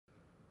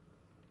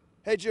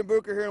Hey, Jim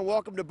Booker here, and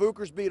welcome to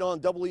Booker's Beat on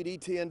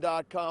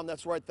WEDTN.com.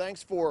 That's right,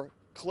 thanks for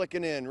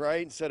clicking in,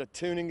 right? Instead of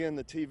tuning in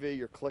the TV,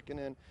 you're clicking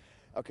in.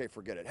 Okay,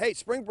 forget it. Hey,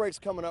 spring break's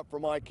coming up for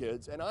my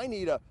kids, and I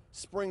need a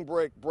spring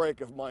break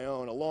of my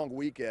own, a long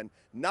weekend,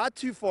 not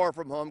too far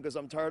from home because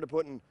I'm tired of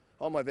putting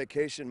all my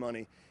vacation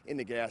money in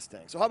the gas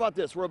tank. So how about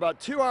this? We're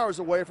about 2 hours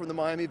away from the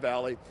Miami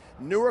Valley,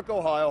 Newark,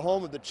 Ohio,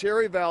 home of the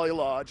Cherry Valley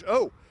Lodge.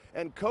 Oh,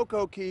 and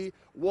Cocoa Key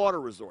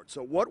Water Resort.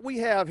 So what we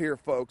have here,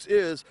 folks,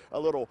 is a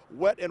little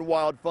wet and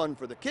wild fun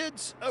for the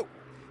kids. Oh,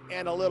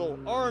 and a little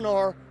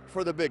R&R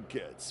for the big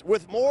kids.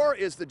 With more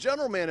is the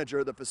general manager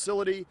of the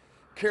facility,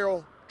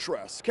 Carol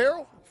Tress.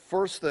 Carol,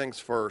 first things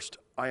first,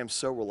 I am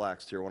so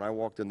relaxed here. When I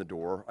walked in the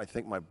door, I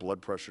think my blood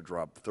pressure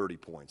dropped 30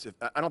 points.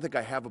 I don't think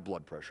I have a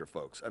blood pressure,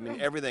 folks. I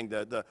mean, everything,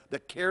 the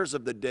cares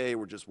of the day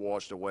were just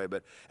washed away.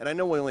 And I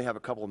know we only have a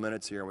couple of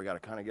minutes here, and we got to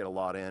kind of get a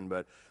lot in,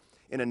 but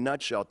in a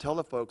nutshell, tell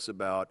the folks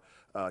about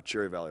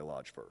Cherry Valley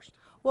Lodge first.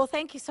 Well,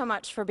 thank you so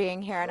much for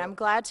being here, and I'm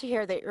glad to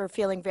hear that you're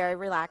feeling very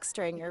relaxed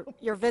during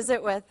your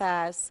visit with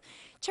us.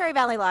 Cherry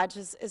Valley Lodge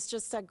is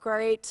just a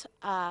great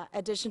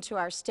addition to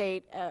our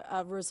state,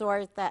 a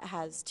resort that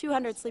has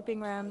 200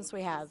 sleeping rooms.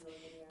 We have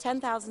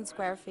 10,000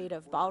 square feet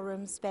of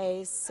ballroom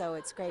space, so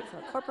it's great for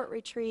a corporate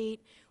retreat.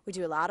 We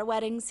do a lot of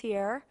weddings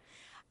here.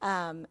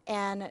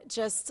 And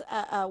just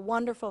a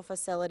wonderful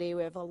facility.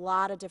 We have a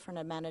lot of different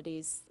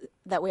amenities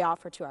that we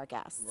offer to our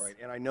guests. Right,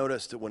 and I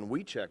noticed that when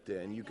we checked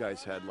in, you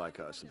guys had like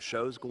some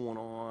shows going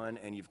on,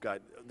 and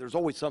there's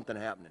always something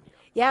happening here.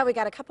 Yeah, we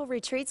got a couple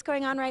retreats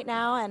going on right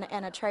now,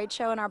 and a trade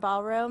show in our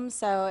ballroom.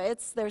 So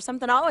there's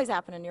something always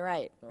happening. You're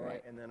right. All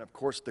right, and then of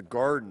course the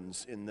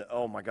gardens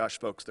oh my gosh,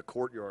 folks, the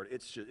courtyard.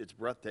 It's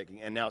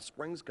breathtaking. And now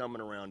spring's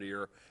coming around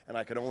here, and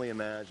I can only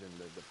imagine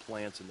the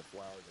plants and the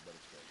flowers.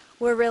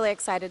 We're really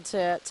excited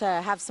to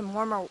have some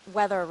warmer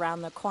weather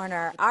around the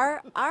corner.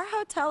 Our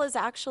hotel is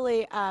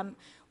actually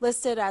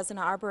listed as an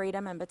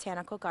arboretum and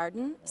botanical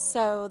garden,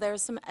 so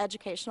there's some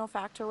educational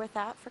factor with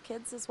that for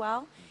kids as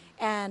well,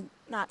 and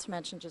not to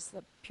mention just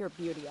the pure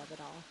beauty of it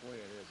all. Boy, it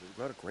is. We've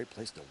got a great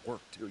place to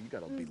work, too. You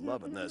got to be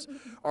loving this.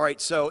 All right,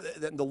 so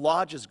the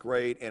lodge is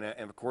great, and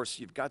of course,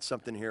 you've got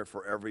something here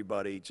for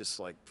everybody, just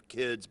like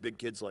kids, big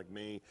kids like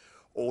me,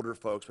 older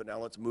folks, but now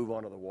let's move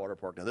on to the water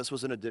park. Now, this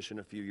was an addition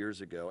a few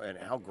years ago, and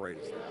how great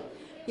is that?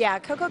 Yeah,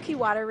 Cocoa Key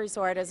Water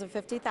Resort is a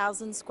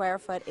 50,000 square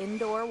foot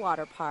indoor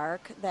water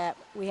park that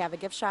we have a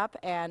gift shop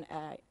and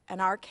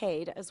an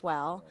arcade as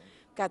well.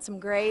 Got some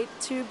great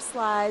tube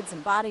slides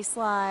and body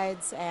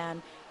slides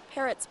and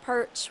Parrot's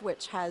Perch,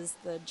 which has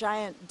the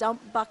giant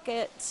dump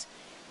bucket,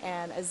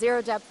 and a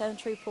zero depth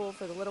entry pool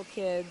for the little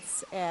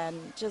kids, and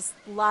just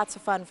lots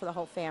of fun for the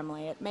whole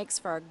family. It makes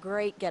for a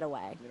great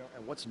getaway. You know,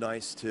 and what's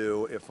nice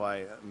too, if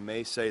I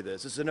may say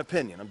this is an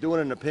opinion. I'm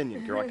doing an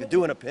opinion, Carol. I could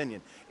do an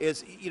opinion.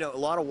 Is, you know, a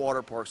lot of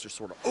water parks are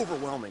sort of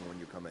overwhelming when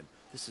you come in.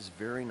 This is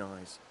very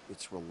nice.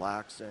 It's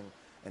relaxing,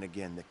 and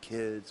again, the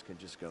kids can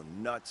just go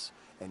nuts,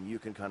 and you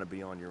can kind of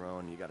be on your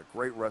own. You got a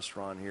great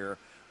restaurant here.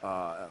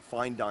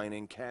 Fine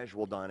dining,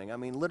 casual dining. I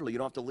mean, literally, you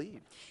don't have to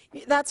leave.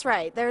 That's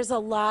right. There's a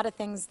lot of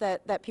things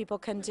that people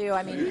can do.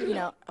 I mean, you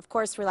know, of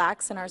course,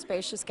 relax in our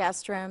spacious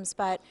guest rooms,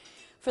 but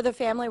for the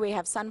family, we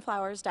have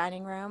Sunflowers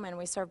dining room, and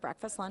we serve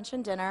breakfast, lunch,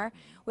 and dinner.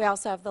 We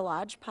also have the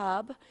Lodge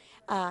Pub.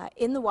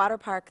 In the water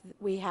park,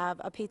 we have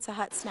a Pizza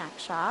Hut snack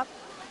shop.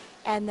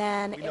 And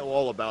then we know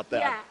all about that.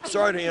 Yeah.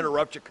 Sorry to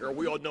interrupt you, Carol.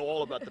 We all know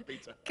all about the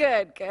pizza.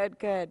 Good, good,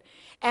 good.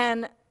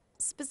 And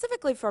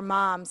specifically for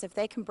moms, if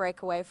they can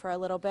break away for a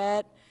little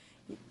bit,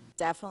 you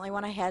definitely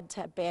want to head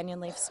to Banyan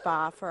Leaf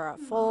Spa for a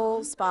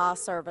full spa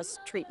service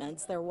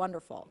treatments. They're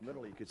wonderful.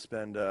 Literally, you could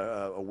spend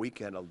a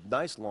weekend, a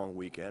nice long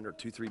weekend, or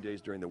 2-3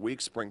 days during the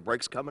week. Spring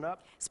break's coming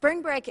up.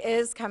 Spring break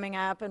is coming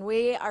up, and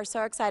we are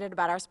so excited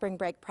about our spring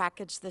break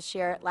package this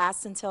year. It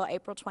lasts until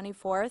April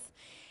 24th.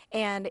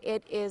 And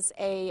it is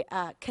a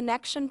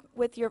connect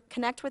with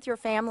your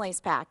families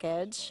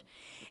package,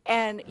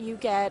 and you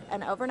get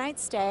an overnight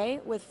stay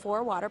with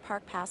 4 water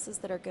park passes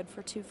that are good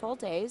for 2 full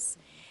days,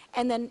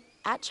 and then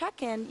at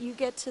check-in you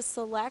get to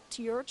select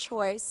your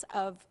choice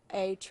of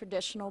a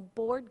traditional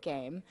board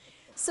game,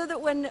 so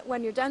that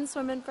when you're done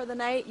swimming for the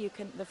night,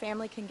 the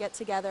family can get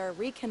together,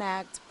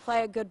 reconnect,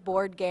 play a good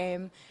board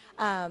game,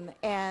 and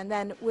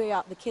then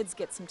the kids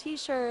get some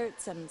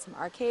T-shirts and some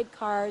arcade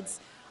cards.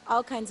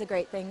 All kinds of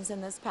great things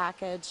in this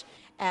package,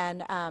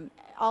 and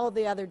all of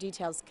the other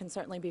details can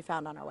certainly be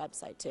found on our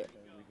website too.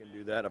 You can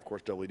do that, of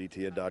course,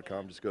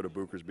 WEDTN.com. Just go to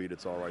Booker's Beat,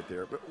 it's all right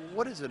there. But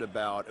what is it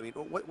about? I mean,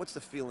 what's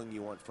the feeling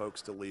you want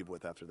folks to leave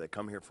with after they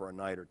come here for a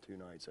night or 2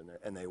 nights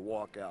and they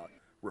walk out?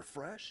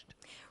 Refreshed?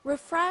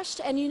 Refreshed,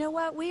 and you know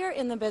what? We are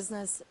in the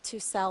business to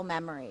sell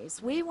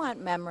memories. We want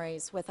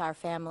memories with our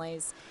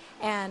families,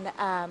 and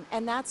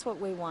that's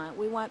what we want.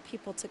 We want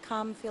people to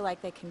come, feel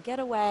like they can get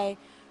away,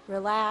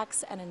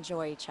 relax, and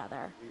enjoy each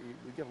other.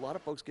 We get a lot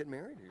of folks get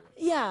married here.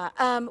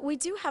 Yeah, we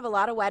do have a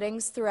lot of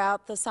weddings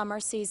throughout the summer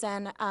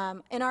season.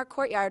 In our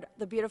courtyard,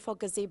 the beautiful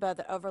gazebo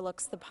that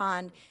overlooks the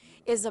pond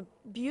is a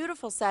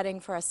beautiful setting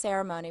for a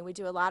ceremony. We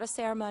do a lot of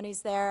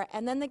ceremonies there,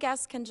 and then the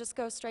guests can just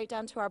go straight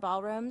down to our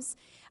ballrooms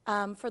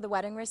for the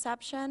wedding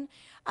reception.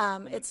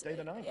 Stay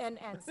the night. And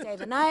stay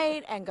the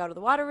night and go to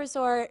the water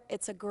resort.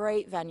 It's a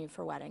great venue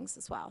for weddings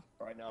as well.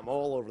 All right, now I'm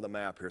all over the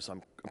map here,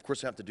 so of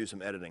course I have to do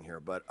some editing here,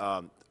 but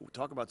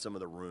talk about some of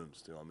the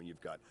rooms, too. I mean,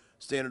 you've got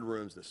standard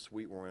rooms. The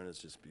suite we're in is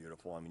just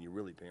beautiful. I mean, you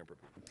really pamper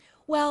people.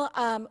 Well,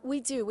 we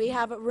do. We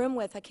have a room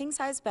with a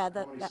king-size bed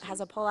that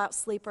has a pull-out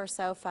sleeper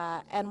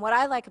sofa, and what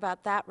I like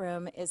about that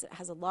room is it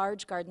has a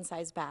large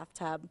garden-sized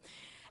bathtub,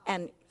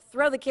 and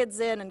throw the kids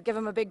in and give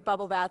them a big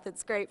bubble bath.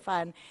 It's great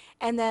fun.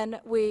 And then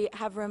we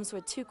have rooms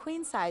with 2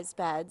 queen-size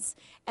beds,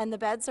 and the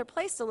beds are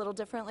placed a little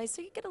differently,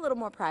 so you get a little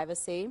more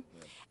privacy.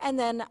 Yeah. And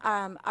then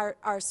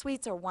our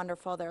suites are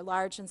wonderful. They're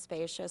large and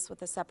spacious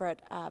with a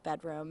separate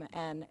bedroom,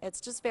 and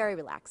it's just very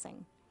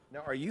relaxing.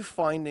 Now, are you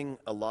finding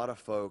a lot of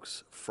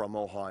folks from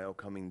Ohio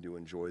coming to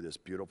enjoy this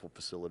beautiful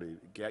facility?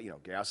 You know,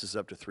 gas is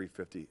up to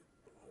 $3.50.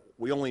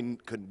 We only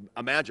could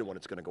imagine what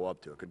it's going to go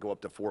up to. It could go up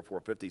to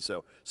 $4.50.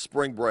 So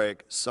spring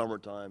break,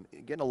 summertime,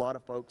 getting a lot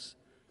of folks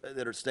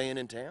that are staying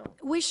in town.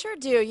 We sure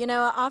do. You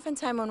know,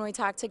 oftentimes when we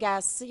talk to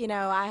guests, you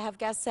know, I have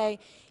guests say,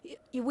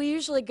 we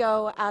usually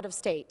go out of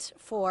state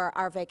for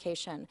our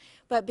vacation,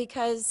 but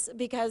because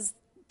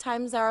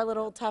times are a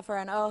little tougher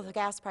and, oh, the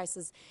gas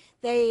prices,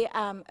 they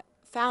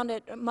found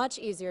it much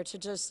easier to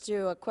just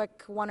do a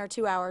quick 1 or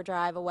 2 hour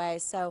drive away.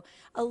 So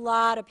a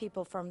lot of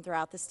people from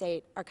throughout the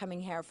state are coming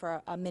here for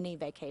a mini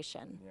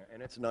vacation. Yeah,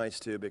 and it's nice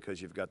too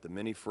because you've got the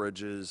mini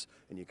fridges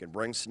and you can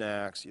bring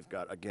snacks. You've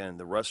got, again,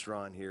 the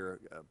restaurant here,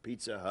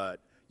 Pizza Hut.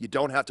 You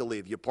don't have to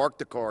leave. You park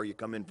the car, you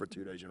come in for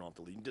 2 days, you don't have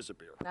to leave. You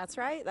disappear. That's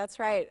right. That's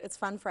right. It's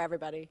fun for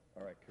everybody.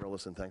 All right, Carol,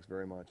 listen, thanks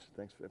very much.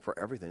 Thanks for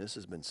everything. This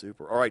has been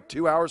super. All right,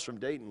 2 hours from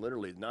Dayton,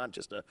 literally, not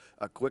just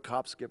a quick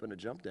hop, skip, and a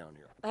jump down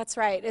here. That's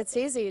right. It's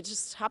easy. You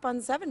just hop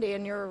on 70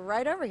 and you're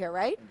right over here,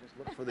 right? And just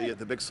look for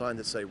the big sign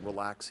that say,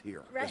 relax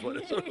here. Right. That's what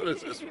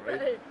it is,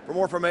 right? For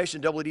more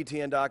information,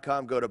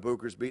 WDTN.com, go to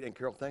Booker's Beat. And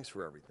Carol, thanks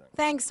for everything.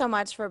 Thanks so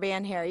much for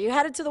being here. You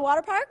headed to the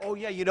water park? Oh,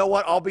 yeah, you know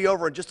what? I'll be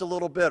over in just a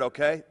little bit,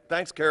 okay?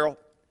 Thanks, Carol.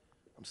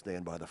 I'm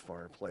staying by the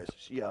fireplace.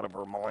 She out of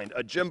her mind.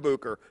 Jim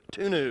Booker,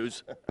 2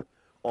 News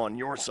on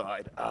your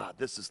side.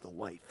 This is the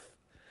life.